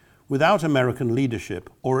 Without American leadership,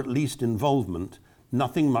 or at least involvement,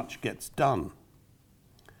 nothing much gets done.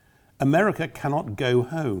 America cannot go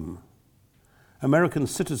home. American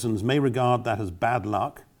citizens may regard that as bad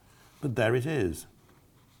luck, but there it is.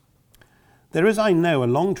 There is, I know, a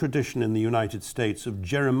long tradition in the United States of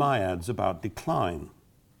jeremiads about decline.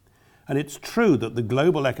 And it's true that the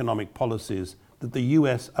global economic policies that the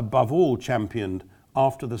US above all championed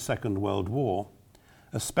after the Second World War,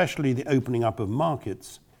 especially the opening up of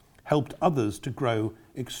markets, helped others to grow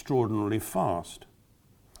extraordinarily fast.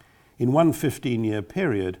 In one 15-year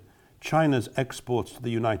period, China's exports to the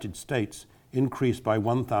United States increased by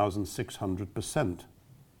 1,600%.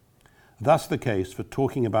 Thus the case for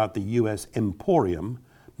talking about the US emporium,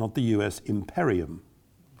 not the US imperium.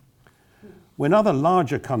 When other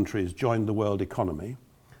larger countries joined the world economy,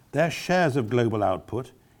 their shares of global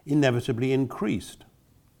output inevitably increased.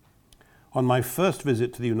 On my first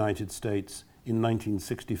visit to the United States in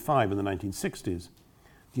 1965 and the 1960s,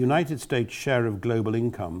 the United States' share of global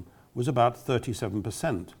income was about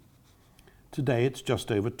 37%. Today it's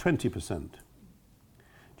just over 20%.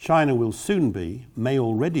 China will soon be, may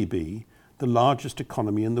already be, the largest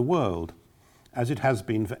economy in the world, as it has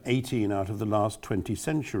been for 18 out of the last 20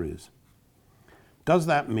 centuries. Does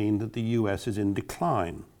that mean that the US is in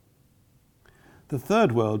decline? The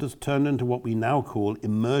third world has turned into what we now call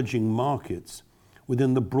emerging markets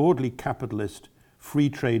within the broadly capitalist free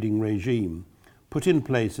trading regime put in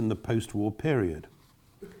place in the post-war period.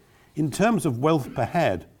 In terms of wealth per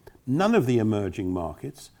head, none of the emerging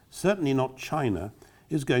markets, certainly not China,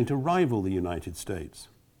 is going to rival the United States.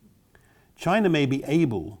 China may be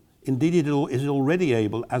able, indeed it is already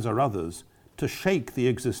able, as are others, to shake the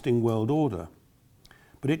existing world order,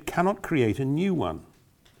 but it cannot create a new one.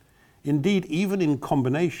 Indeed, even in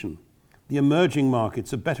combination, the emerging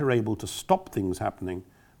markets are better able to stop things happening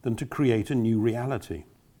than to create a new reality.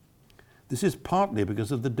 This is partly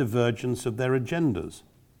because of the divergence of their agendas.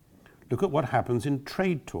 Look at what happens in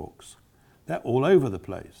trade talks. They're all over the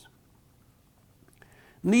place.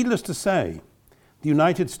 Needless to say, the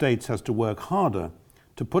United States has to work harder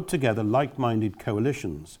to put together like-minded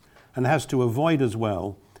coalitions and has to avoid as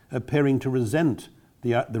well appearing to resent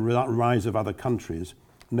the rise of other countries,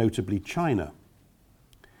 notably China.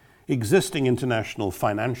 Existing international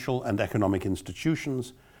financial and economic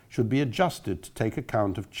institutions should be adjusted to take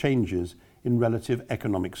account of changes in relative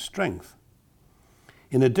economic strength.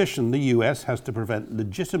 In addition, the US has to prevent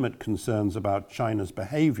legitimate concerns about China's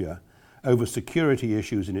behavior over security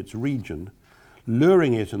issues in its region,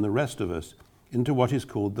 luring it and the rest of us into what is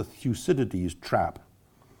called the Thucydides trap,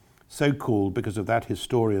 so called because of that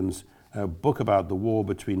historian's book about the war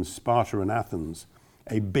between Sparta and Athens,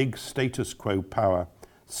 a big status quo power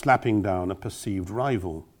slapping down a perceived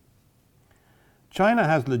rival. China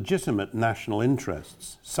has legitimate national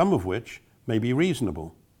interests, some of which may be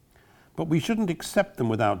reasonable, but we shouldn't accept them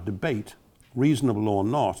without debate, reasonable or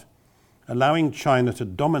not, allowing China to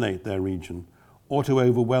dominate their region or to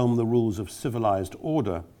overwhelm the rules of civilized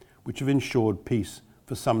order which have ensured peace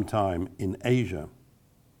for some time in Asia.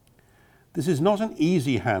 This is not an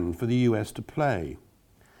easy hand for the US to play,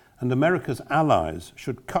 and America's allies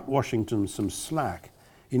should cut Washington some slack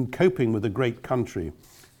in coping with a great country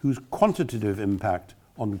whose quantitative impact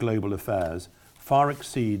on global affairs far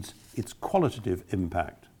exceeds its qualitative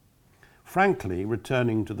impact. Frankly,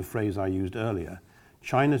 returning to the phrase I used earlier,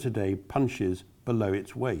 China today punches below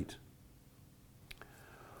its weight.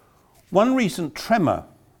 One recent tremor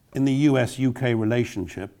in the US-UK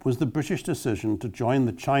relationship was the British decision to join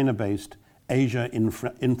the China-based Asia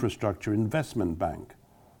Infrastructure Investment Bank.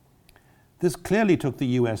 This clearly took the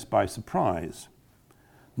US by surprise,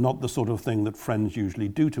 not the sort of thing that friends usually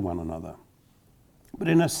do to one another. But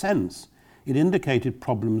in a sense, it indicated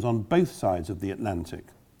problems on both sides of the Atlantic.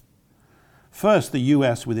 First, the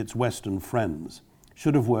US, with its Western friends,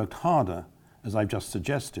 should have worked harder, as I've just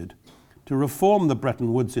suggested, to reform the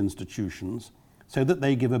Bretton Woods institutions so that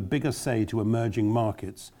they give a bigger say to emerging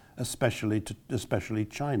markets, especially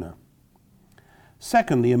China.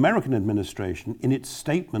 Second, the American administration, in its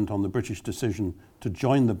statement on the British decision to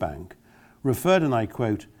join the bank, referred, and I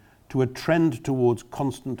quote, to a trend towards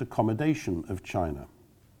constant accommodation of China.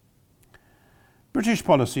 British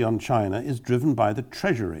policy on China is driven by the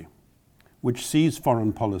Treasury, which sees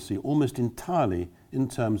foreign policy almost entirely in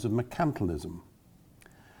terms of mercantilism.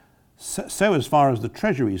 So as far as the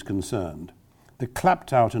Treasury is concerned, the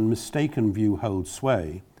clapped-out and mistaken view holds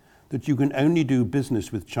sway that you can only do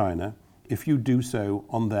business with China if you do so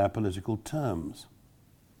on their political terms.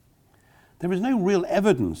 There is no real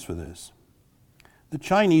evidence for this. The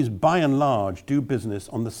Chinese, by and large, do business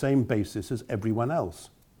on the same basis as everyone else.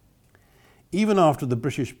 Even after the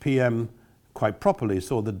British PM, quite properly,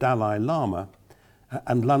 saw the Dalai Lama,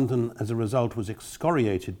 and London, as a result, was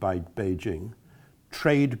excoriated by Beijing,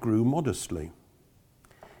 trade grew modestly.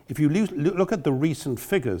 If you look at the recent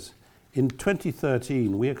figures, in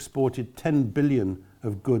 2013 we exported 10 billion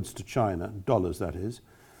of goods to China, dollars that is,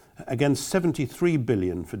 against 73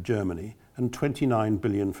 billion for Germany and 29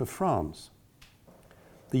 billion for France.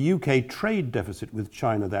 The UK trade deficit with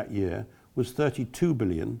China that year was 32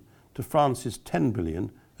 billion to France's 10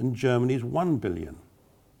 billion and Germany's 1 billion.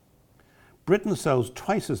 Britain sells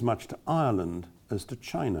twice as much to Ireland as to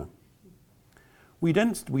China. We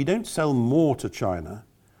don't sell more to China,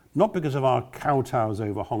 not because our kowtows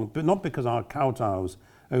over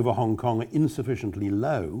Hong Kong are insufficiently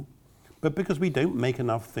low, but because we don't make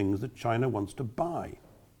enough things that China wants to buy.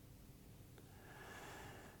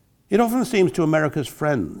 It often seems to America's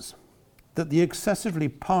friends that the excessively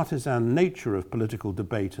partisan nature of political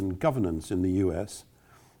debate and governance in the US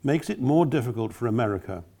makes it more difficult for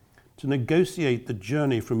America to negotiate the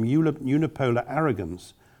journey from unipolar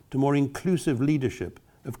arrogance to more inclusive leadership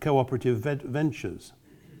of cooperative ventures.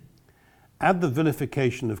 Add the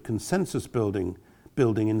vilification of consensus building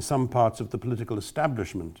in some parts of the political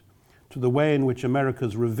establishment to the way in which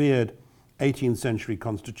America's revered 18th century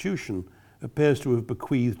constitution appears to have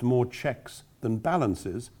bequeathed more checks than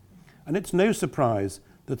balances, and it's no surprise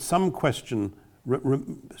that some question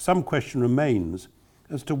remains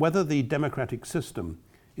as to whether the democratic system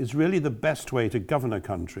is really the best way to govern a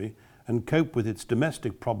country and cope with its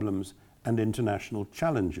domestic problems and international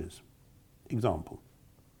challenges. Example: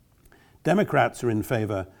 Democrats are in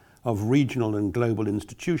favour of regional and global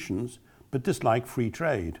institutions but dislike free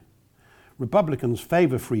trade. Republicans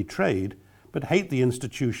favour free trade but hate the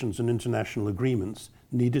institutions and international agreements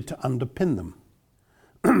needed to underpin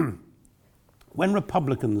them. When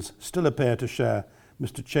Republicans still appear to share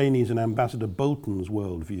Mr. Cheney's and Ambassador Bolton's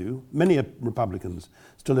worldview, many Republicans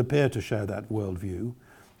still appear to share that worldview,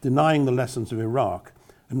 denying the lessons of Iraq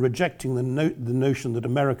and rejecting the notion that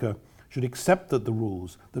America should accept that the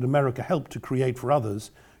rules that America helped to create for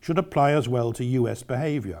others should apply as well to US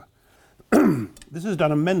behaviour. This has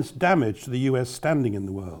done immense damage to the US standing in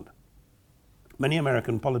the world. Many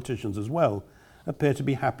American politicians as well appear to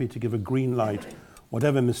be happy to give a green light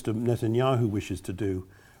whatever Mr. Netanyahu wishes to do,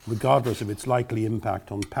 regardless of its likely impact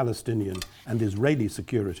on Palestinian and Israeli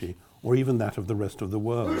security, or even that of the rest of the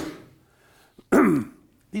world.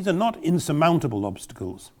 These are not insurmountable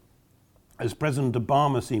obstacles, as President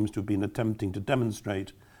Obama seems to have been attempting to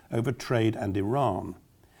demonstrate over trade and Iran.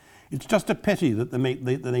 It's just a pity that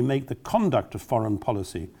they make the conduct of foreign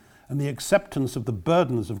policy and the acceptance of the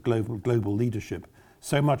burdens of global leadership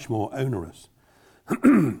so much more onerous.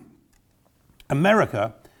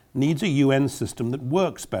 America needs a UN system that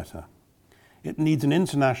works better. It needs an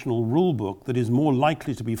international rule book that is more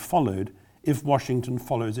likely to be followed if Washington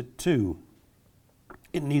follows it too.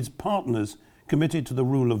 It needs partners committed to the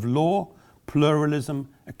rule of law, pluralism,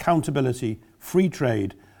 accountability, free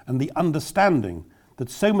trade, and the understanding that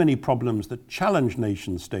so many problems that challenge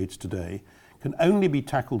nation states today can only be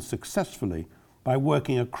tackled successfully by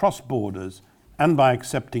working across borders and by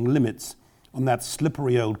accepting limits on that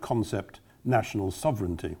slippery old concept, national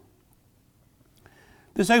sovereignty.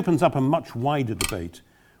 This opens up a much wider debate,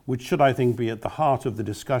 which should, I think, be at the heart of the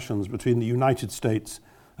discussions between the United States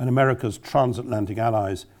and America's transatlantic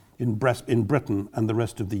allies in Britain and the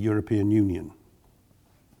rest of the European Union.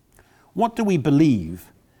 What do we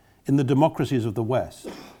believe in the democracies of the West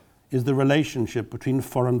is the relationship between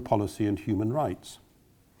foreign policy and human rights?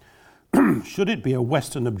 Should it be a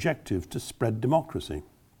Western objective to spread democracy?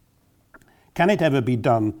 Can it ever be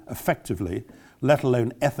done effectively, let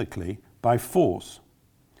alone ethically, by force?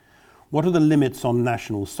 What are the limits on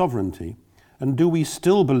national sovereignty? And do we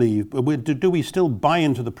still buy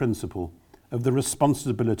into the principle of the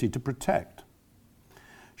responsibility to protect?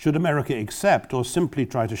 Should America accept or simply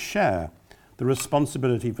try to share the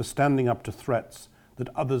responsibility for standing up to threats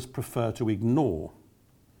that others prefer to ignore?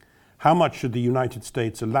 How much should the United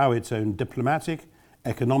States allow its own diplomatic,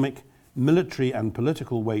 economic, military and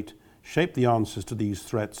political weight shape the answers to these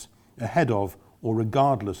threats ahead of or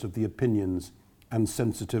regardless of the opinions and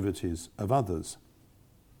sensitivities of others?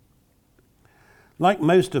 Like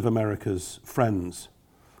most of America's friends,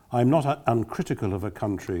 I'm not uncritical of a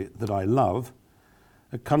country that I love,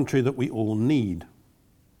 a country that we all need.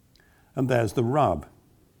 And there's the rub.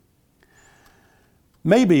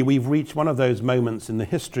 Maybe we've reached one of those moments in the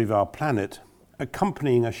history of our planet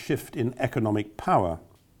accompanying a shift in economic power,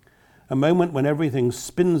 a moment when everything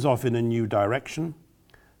spins off in a new direction,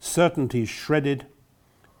 certainty shredded,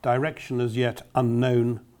 direction as yet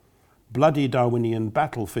unknown, bloody Darwinian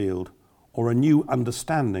battlefield, or a new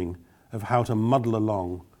understanding of how to muddle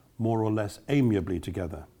along more or less amiably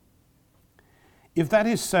together. If that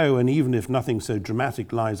is so, and even if nothing so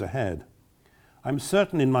dramatic lies ahead, I'm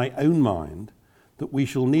certain in my own mind that we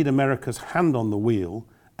shall need America's hand on the wheel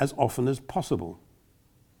as often as possible.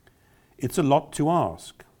 It's a lot to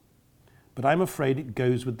ask, but I'm afraid it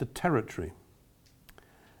goes with the territory.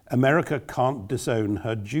 America can't disown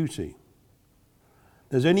her duty.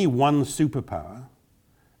 There's only one superpower,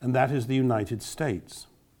 and that is the United States.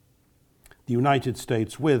 The United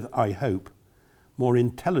States with, I hope, more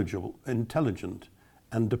intelligent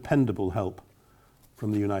and dependable help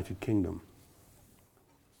from the United Kingdom.